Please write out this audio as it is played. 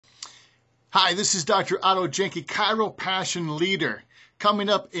Hi, this is Dr. Otto Janke, Chiropassion leader. Coming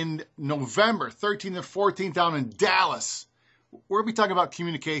up in November 13th and 14th down in Dallas, we're going to be talking about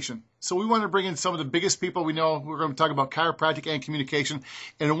communication. So we want to bring in some of the biggest people we know. We're going to talk about chiropractic and communication.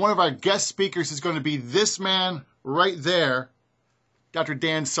 And one of our guest speakers is going to be this man right there, Dr.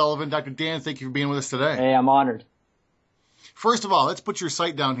 Dan Sullivan. Dr. Dan, thank you for being with us today. Hey, I'm honored. First of all, let's put your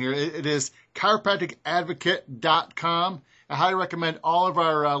site down here. It is chiropracticadvocate.com. I highly recommend all of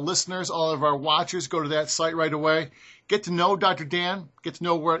our listeners, all of our watchers, go to that site right away. Get to know Dr. Dan, get to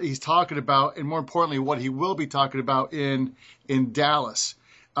know what he's talking about, and more importantly, what he will be talking about in Dallas.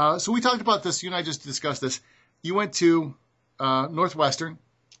 So we talked about this. You and I just discussed this. You went to Northwestern.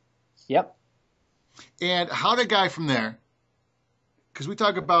 Yep. And how did a guy from there, because we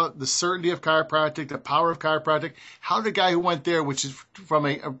talk about the certainty of chiropractic, the power of chiropractic, how did a guy who went there, which is from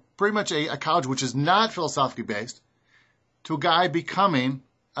pretty much a college which is not philosophically based, to a guy becoming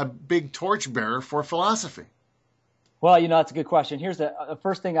a big torchbearer for philosophy? Well, that's a good question. Here's the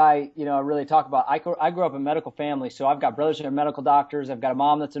first thing I really talk about. I grew up in a medical family, so I've got brothers that are medical doctors. I've got a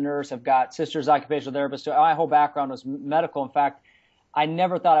mom that's a nurse. I've got sisters, occupational therapists. So my whole background was medical. In fact, I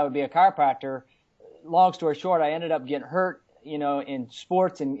never thought I would be a chiropractor. Long story short, I ended up getting hurt, in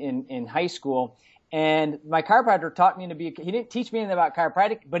sports in high school. And my chiropractor taught me he didn't teach me anything about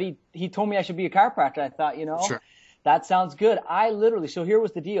chiropractic, but he told me I should be a chiropractor. I thought, Sure. That sounds good. So here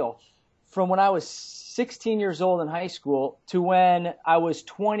was the deal. From when I was 16 years old in high school to when I was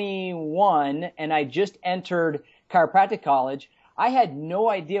 21 and I just entered chiropractic college, I had no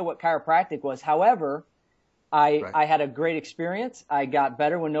idea what chiropractic was. However, I had a great experience. I got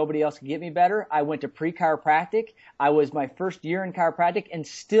better when nobody else could get me better. I went to pre-chiropractic. I was my first year in chiropractic and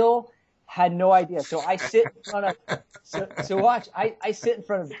still had no idea. So I sit in front of I sit in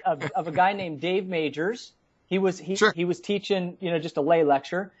front of a guy named Dave Majors. He was teaching, just a lay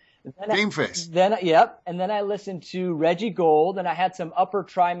lecture. Game face. Yep. And then I listened to Reggie Gold, and I had some upper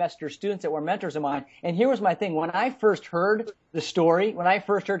trimester students that were mentors of mine. And here was my thing. When I first heard the story, when I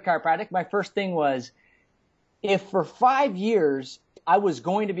first heard chiropractic, my first thing was, if for 5 years I was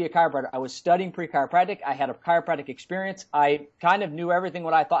going to be a chiropractor, I was studying pre-chiropractic, I had a chiropractic experience, I kind of knew everything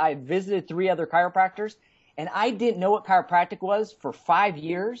what I thought. I had visited 3 other chiropractors, and I didn't know what chiropractic was for 5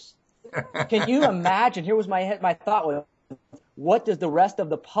 years. Can you imagine? Here was my thought was, what does the rest of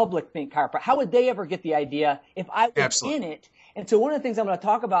the public think chiropractic? How would they ever get the idea if I was Absolutely. in it? And so one of the things I'm going to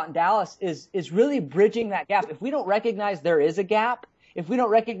talk about in Dallas is really bridging that gap. If we don't recognize there is a gap, if we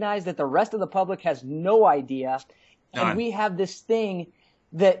don't recognize that the rest of the public has no idea, and we have this thing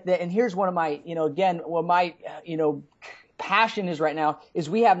that and here's one of my, what my, passion is right now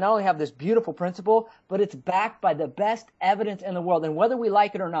is we have not only have this beautiful principle, but it's backed by the best evidence in the world. And whether we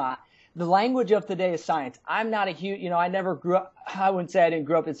like it or not, the language of today is science. I'm not a huge, I never grew up, I wouldn't say I didn't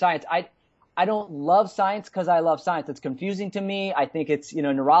grow up in science. I don't love science because I love science. It's confusing to me. I think it's,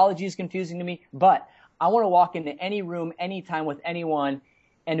 neurology is confusing to me, but I want to walk into any room, anytime with anyone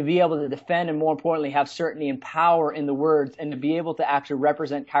and to be able to defend and more importantly, have certainty and power in the words and to be able to actually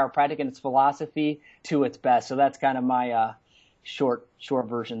represent chiropractic and its philosophy to its best. So that's kind of my short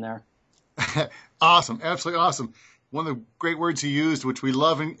version there. Awesome. Absolutely awesome. One of the great words you used, which we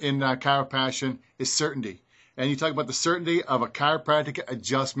love in chiropassion, is certainty. And you talk about the certainty of a chiropractic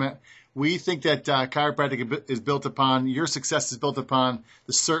adjustment. We think that chiropractic is built upon, your success is built upon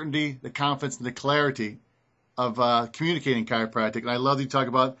the certainty, the confidence, and the clarity of communicating chiropractic. And I love that you talk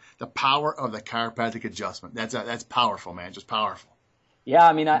about the power of the chiropractic adjustment. That's powerful, man, just powerful. Yeah,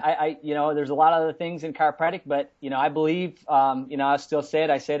 I mean, I there's a lot of other things in chiropractic, but, I believe, I still say it.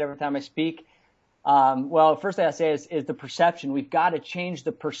 I say it every time I speak. Well, first thing I say is the perception. We've got to change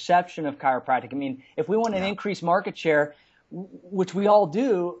the perception of chiropractic. I mean, if we want an increased market share, which we all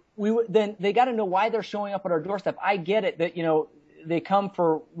do, then they got to know why they're showing up at our doorstep. I get it that, they come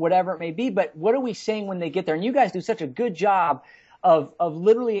for whatever it may be, but what are we saying when they get there? And you guys do such a good job of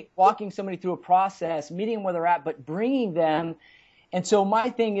literally walking somebody through a process, meeting them where they're at, but bringing them. And so my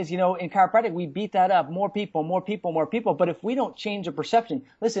thing is, in chiropractic, we beat that up. More people. But if we don't change the perception,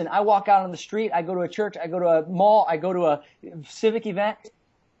 listen, I walk out on the street, I go to a church, I go to a mall, I go to a civic event,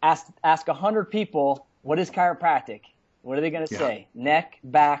 ask 100 people, what is chiropractic? What are they going to say? Neck,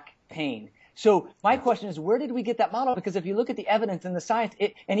 back, pain. So my question is, where did we get that model? Because if you look at the evidence and the science,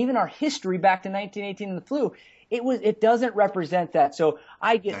 and even our history back to 1918 and the flu, it doesn't represent that. So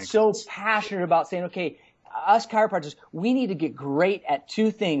I get so passionate about saying, okay, us chiropractors, we need to get great at 2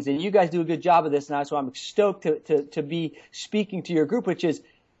 things, and you guys do a good job of this, and so I'm stoked to be speaking to your group, which is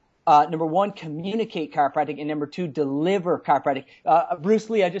number 1, communicate chiropractic, and number 2, deliver chiropractic. Bruce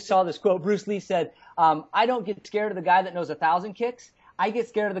Lee, I just saw this quote. Bruce Lee said, I don't get scared of the guy that knows 1,000 kicks. I get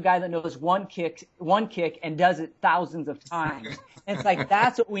scared of the guy that knows one kick and does it thousands of times. And it's like,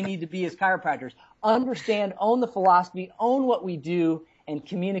 that's what we need to be as chiropractors. Understand, own the philosophy, own what we do, and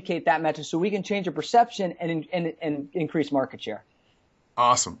communicate that message so we can change our perception and increase market share.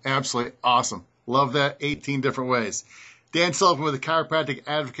 Awesome. Absolutely awesome. Love that. 18 different ways. Dan Sullivan with the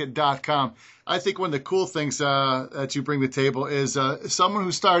chiropracticadvocate.com. I think one of the cool things that you bring to the table is someone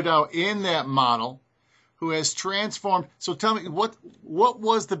who started out in that model who has transformed. So tell me, what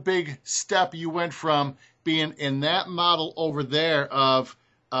was the big step you went from being in that model over there of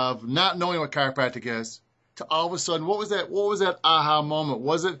not knowing what chiropractic is to all of a sudden, what was that aha moment?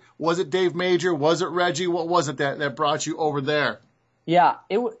 Was it Dave Major? Was it Reggie? What was it that brought you over there? Yeah,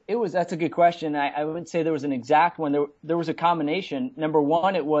 it was. That's a good question. I wouldn't say there was an exact one. There was a combination. Number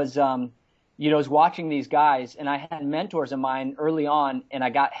one, it was, I was watching these guys, and I had mentors of mine early on, and I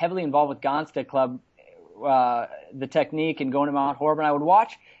got heavily involved with Gonstead Club, the technique, and going to Mount Horeb. And I would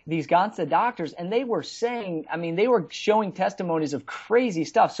watch these Gonstead doctors, and they were they were showing testimonies of crazy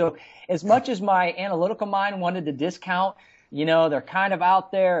stuff. So as much as my analytical mind wanted to discount, they're kind of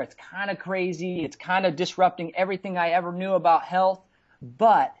out there, it's kind of crazy, it's kind of disrupting everything I ever knew about health.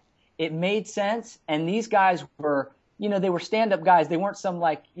 But it made sense, and these guys were, they were stand-up guys. They weren't some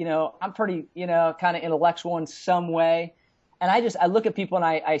I'm pretty, kind of intellectual in some way. And I look at people and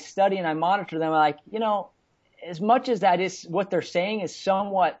I study and I monitor them. I'm like, as much as that is what they're saying is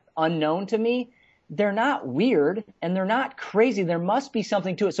somewhat unknown to me, they're not weird and they're not crazy. There must be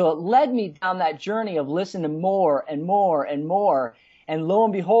something to it. So it led me down that journey of listening to more and more and more. And lo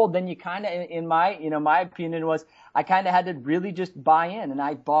and behold, then you kind of, in my, my opinion was, I kind of had to really just buy in, and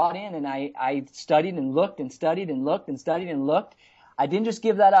I bought in, and I studied and looked and studied and looked and studied and looked. I didn't just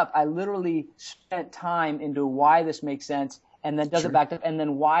give that up. I literally spent time into why this makes sense, and then does it back up, and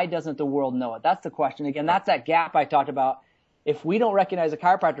then why doesn't the world know it? That's the question. Again, that's that gap I talked about. If we don't recognize a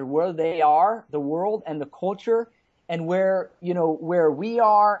chiropractor where they are, the world and the culture, and where we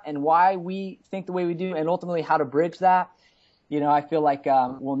are and why we think the way we do, and ultimately how to bridge that, I feel like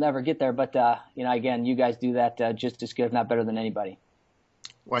we'll never get there. But, again, you guys do that just as good, if not better than anybody.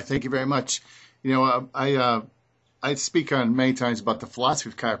 Well, thank you very much. I speak on many times about the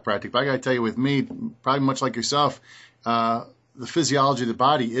philosophy of chiropractic, but I got to tell you, with me, probably much like yourself, the physiology of the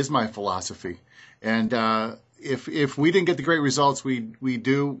body is my philosophy. And if we didn't get the great results we'd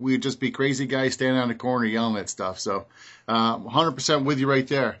just be crazy guys standing on the corner yelling at stuff. So 100% with you right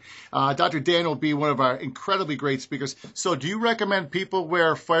there. Dr. Dan will be one of our incredibly great speakers. So do you recommend people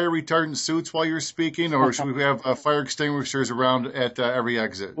wear fire retardant suits while you're speaking, or should we have fire extinguishers around at every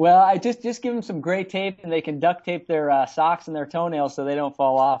exit? Well, I just give them some gray tape, and they can duct tape their socks and their toenails so they don't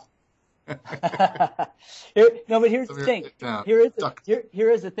fall off. But here's the thing. Here is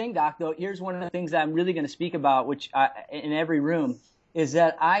the thing, Doc. Though here's one of the things that I'm really going to speak about, which in every room is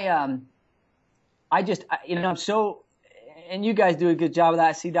that I'm so, and you guys do a good job of that.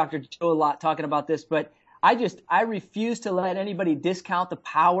 I see Dr. Joe a lot talking about this, but I refuse to let anybody discount the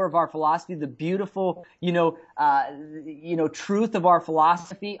power of our philosophy, the beautiful, truth of our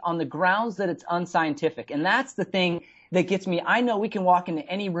philosophy on the grounds that it's unscientific. And that's the thing that gets me. I know we can walk into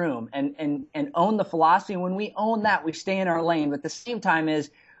any room and own the philosophy. And when we own that, we stay in our lane. But at the same time is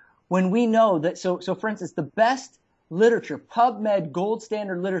when we know that, so for instance, the best literature, PubMed gold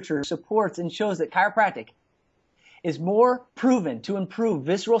standard literature, supports and shows that chiropractic is more proven to improve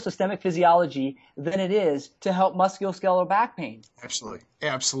visceral systemic physiology than it is to help musculoskeletal back pain. Absolutely.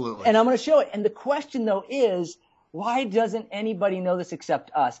 Absolutely. And I'm going to show it. And the question, though, is why doesn't anybody know this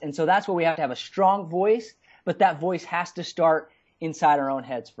except us? And so that's where we have to have a strong voice, but that voice has to start inside our own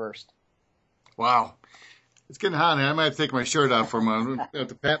heads first. Wow. It's getting hot in here. I might have to take my shirt off for a moment. I have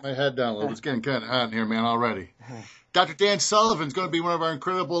to pat my head down a little. It's getting kind of hot in here, man, already. Dr. Dan Sullivan is going to be one of our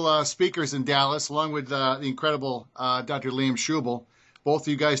incredible speakers in Dallas, along with the incredible Dr. Liam Schubel. Both of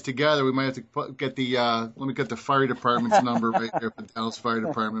you guys together, we might have to get let me get the fire department's number right there for the Dallas Fire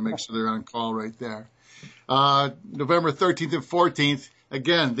Department, make sure they're on call right there. November 13th and 14th,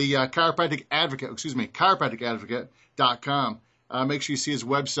 again, the chiropracticadvocate.com. Make sure you see his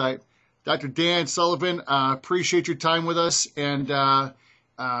website. Dr. Dan Sullivan, appreciate your time with us, and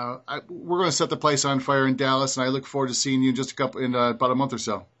we're going to set the place on fire in Dallas, and I look forward to seeing you in about a month or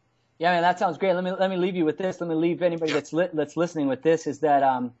so. Yeah, man, that sounds great. Let me leave you with this. Let me leave anybody that's listening with this, is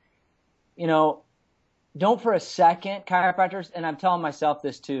that don't for a second, chiropractors, and I'm telling myself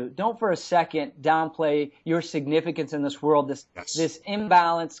this too, don't for a second downplay your significance in this world, this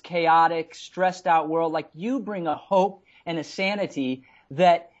imbalanced, chaotic, stressed out world. Like, you bring a hope and a sanity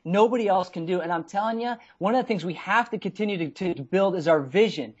that nobody else can do. And I'm telling you, one of the things we have to continue to build is our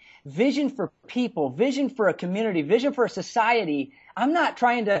vision. Vision for people, vision for a community, vision for a society I'm not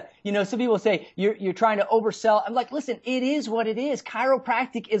trying to, some people say you're trying to oversell. I'm like, listen, it is what it is.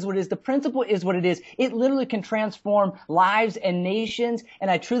 Chiropractic is what it is. The principle is what it is. It literally can transform lives and nations. And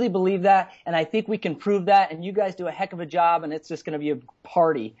I truly believe that. And I think we can prove that. And you guys do a heck of a job. And it's just going to be a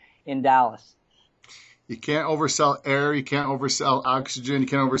party in Dallas. You can't oversell air. You can't oversell oxygen. You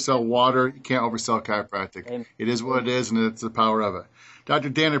can't oversell water. You can't oversell chiropractic. Amen. It is what it is, and it's the power of it. Dr.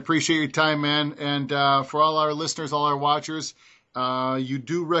 Dan, I appreciate your time, man. And for all our listeners, all our watchers, you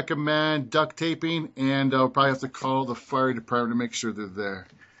do recommend duct taping, and I'll probably have to call the fire department to make sure they're there.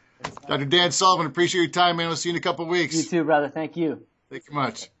 Dr. Dan Sullivan, appreciate your time, man. We'll see you in a couple of weeks. You too, brother. Thank you. Thank you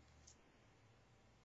much.